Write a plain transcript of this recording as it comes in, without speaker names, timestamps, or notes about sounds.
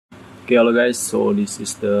Okay, hello guys, so this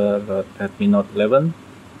is the Root Redmi Note 11,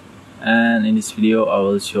 and in this video I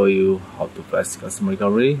will show you how to flash custom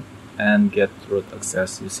recovery and get root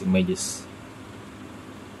access using Magisk.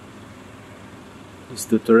 This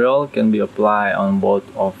tutorial can be applied on both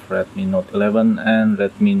of Redmi Note 11 and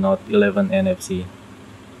Redmi Note 11 NFC.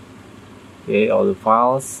 Okay, all the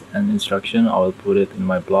files and instruction I will put it in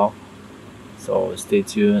my blog, so stay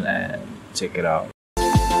tuned and check it out.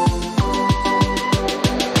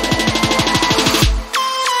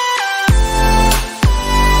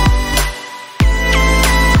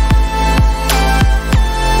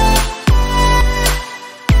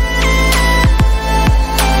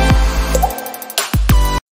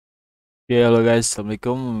 Okay, hello guys,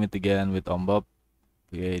 assalamualaikum. We meet again with Bob.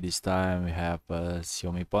 Okay, this time we have a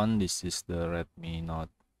Xiaomi Phone. This is the Redmi Note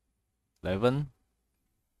 11,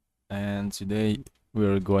 and today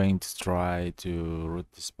we're going to try to root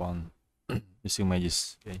this phone using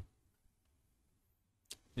Magisk. Okay,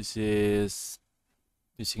 this is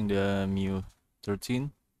using the MIUI 13.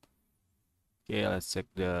 Okay, let's check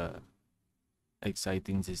the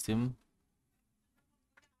exciting system.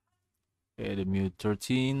 Okay, the MIUI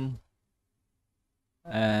 13.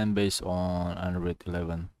 And based on Unbrick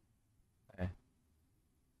 11. Okay.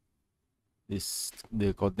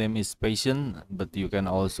 The code name is spesn, but you can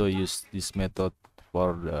also use this method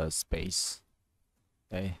for the space.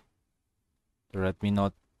 Okay, the Redmi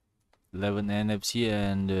Note 11 NFC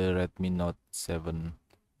and the Redmi Note 7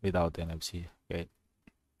 without NFC. Okay,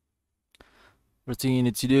 first thing you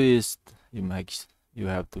need to do is you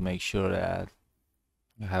have to make sure that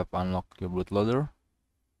you have unlocked your bootloader.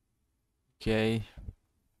 Okay,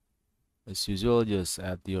 as usual, just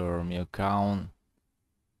add your MIUI account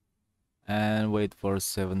and wait for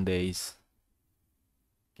 7 days.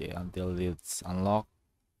 Okay, until it's unlocked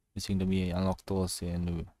using the MIUI unlock tools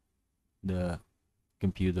in the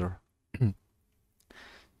computer.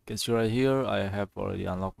 Okay, so right here I have already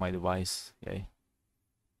unlocked my device. Okay,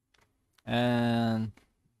 and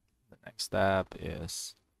the next step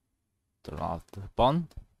is turn off the phone,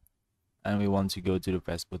 and we want to go to the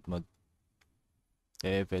Fastboot mode.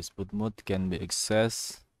 Okay, Fastboot mode can be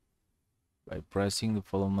accessed by pressing the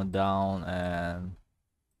volume down and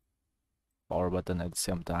power button at the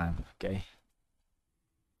same time. Okay,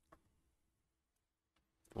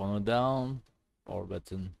 volume down, power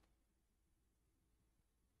button.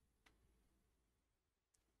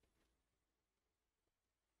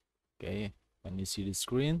 Okay, when you see the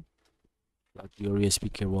screen, plug your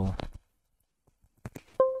USB cable.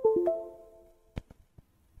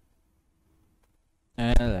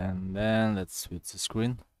 And then let's switch the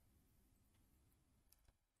screen.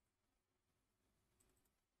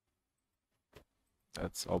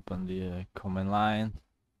 Let's open the command line.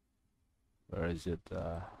 Where is it?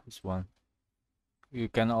 This one. You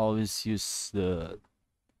can always use the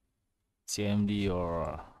CMD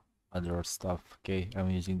or other stuff. Okay, I'm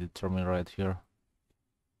using the terminal right here.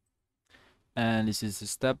 And this is the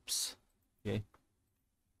steps. Okay,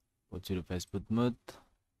 go to the Fastboot mode.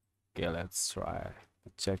 Okay, let's try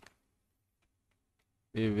to check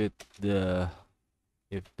if the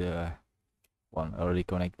one already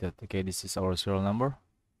connected. Okay, this is our serial number,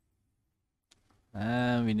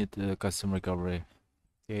 and we need the custom recovery.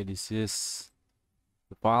 Okay, this is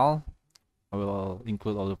the file. I will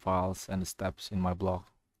include all the files and the steps in my blog.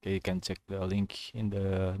 Okay, you can check the link in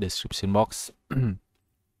the description box. We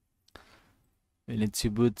need to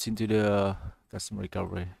boot into the custom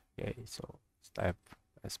recovery. Okay, so type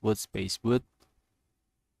boot space boot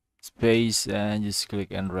space and just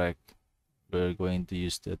click and drag. We're going to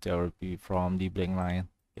use the TWRP from the blank line.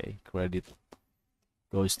 Okay, credit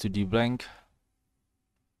goes to the blank.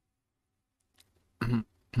 Here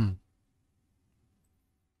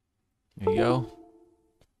we go.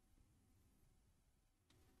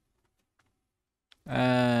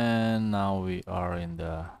 And now we are in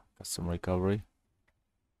the custom recovery.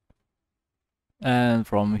 And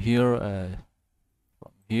from here,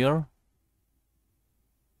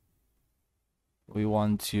 we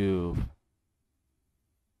want to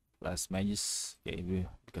flash Magisk. Okay,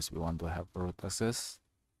 because we want to have root access.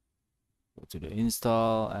 Go to the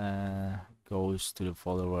install and goes to the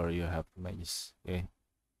folder where you have Magisk. Okay.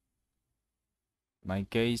 In my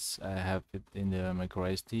case, I have it in the micro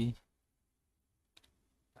SD.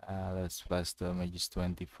 Let's flash the Magisk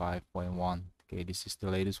 25.1. Okay, this is the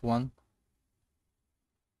latest one.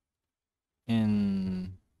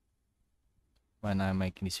 In when I'm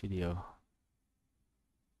making this video.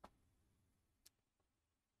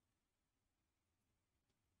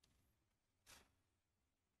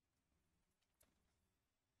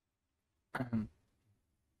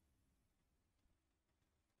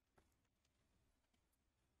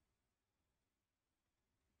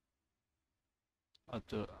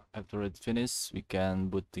 After it's finished, we can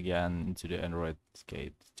boot again into the Android.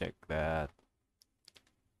 Okay, to check that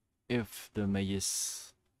if the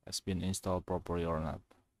Magisk has been installed properly or not.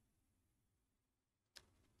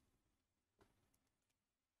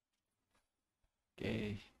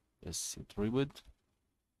 Okay, just hit reboot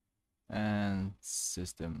and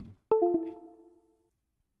system.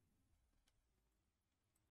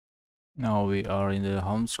 Now we are in the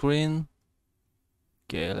home screen.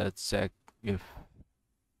 Okay, let's check if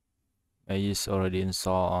Magisk already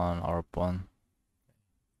installed on our phone.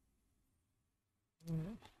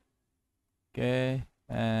 Okay,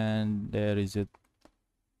 and there is it.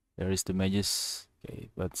 There is the Magisk. Okay,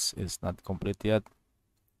 but it's not complete yet.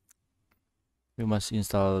 We must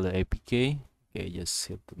install the APK. Okay, just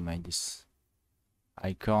hit the Magisk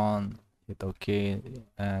icon, hit OK,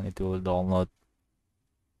 and it will download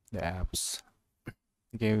the apps.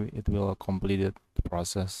 Okay, it will complete the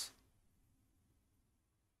process.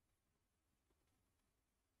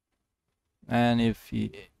 And if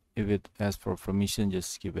it asks for permission,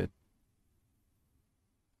 just give it.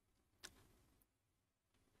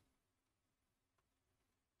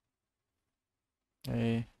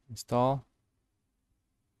 Okay, install.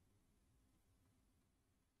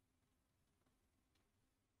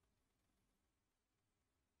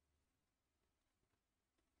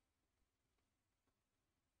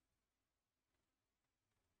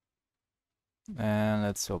 And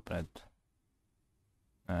let's open it.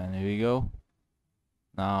 And here we go.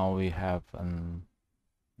 Now we have an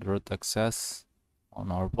root access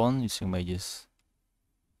on our phone using Magisk.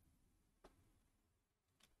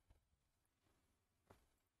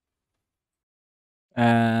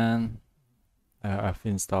 And I've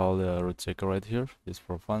installed the root checker right here just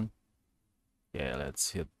for fun. Yeah,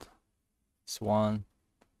 let's hit this one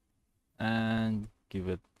and give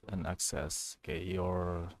it an access. Okay,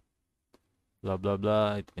 your blah blah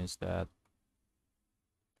blah, it means that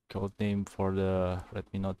code name for the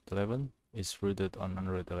Redmi Note 11 is rooted on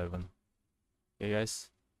Android 11. Okay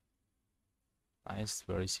guys, nice,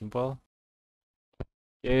 very simple.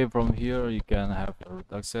 Okay, from here you can have your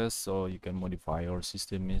root access, so you can modify your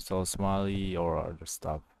system, install Smiley or other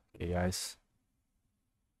stuff. Okay guys,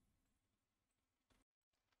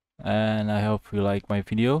 and I hope you like my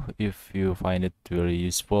video. If you find it very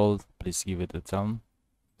useful, please give it a thumb.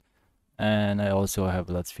 And I also have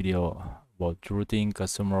lots of video about routing,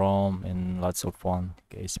 custom ROM, and lots of fun.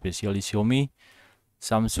 Okay, especially Xiaomi,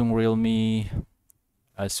 Samsung, Realme,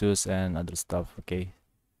 Asus, and other stuff. Okay,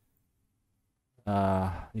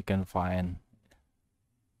 you can find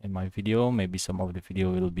in my video. Maybe some of the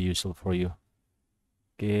video will be useful for you.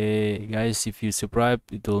 Okay guys, if you subscribe,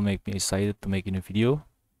 it will make me excited to make a new video.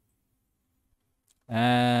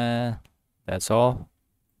 And that's all.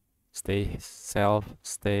 Stay safe,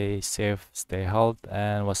 stay healthy,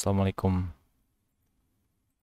 and wassalamualaikum.